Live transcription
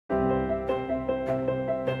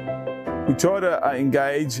We try to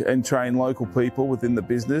engage and train local people within the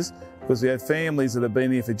business because we have families that have been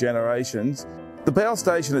here for generations. The power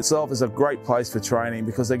station itself is a great place for training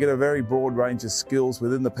because they get a very broad range of skills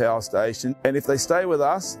within the power station. And if they stay with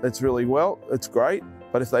us, it's great.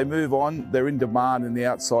 But if they move on, they're in demand in the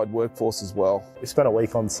outside workforce as well. We spent a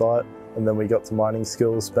week on site and then we got to mining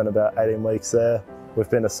skills, spent about 18 weeks there. We've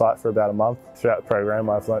been to site for about a month. Throughout the program,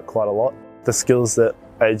 I've learnt quite a lot. The skills that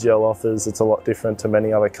AGL offers, it's a lot different to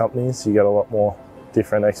many other companies. You get a lot more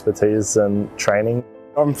different expertise and training.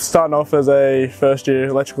 I'm starting off as a first year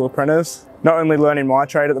electrical apprentice. Not only learning my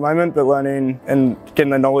trade at the moment, but learning and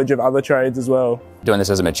getting the knowledge of other trades as well. Doing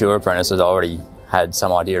this as a mature apprentice, I already had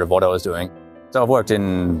some idea of what I was doing. So I've worked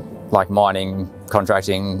in like mining,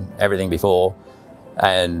 contracting, everything before.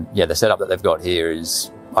 And yeah, the setup that they've got here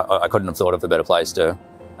is, I couldn't have thought of a better place to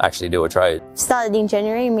actually do a trade. Started in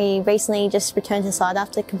January and we recently just returned to site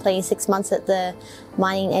after completing 6 months at the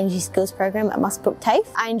Mining Energy Skills program at Hunter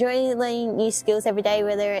TAFE. I enjoy learning new skills every day,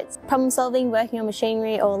 whether it's problem solving, working on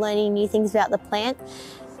machinery or learning new things about the plant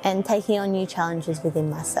and taking on new challenges within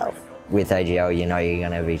myself. With AGL, you know you're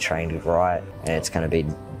going to be trained right and it's going to be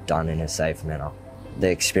done in a safe manner. The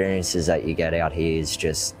experiences that you get out here is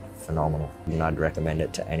just phenomenal, and I'd recommend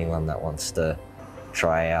it to anyone that wants to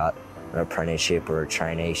try out an apprenticeship or a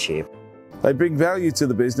traineeship. They bring value to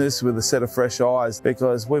the business with a set of fresh eyes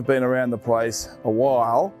because we've been around the place a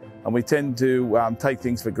while and we tend to take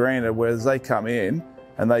things for granted, whereas they come in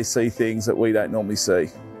and they see things that we don't normally see.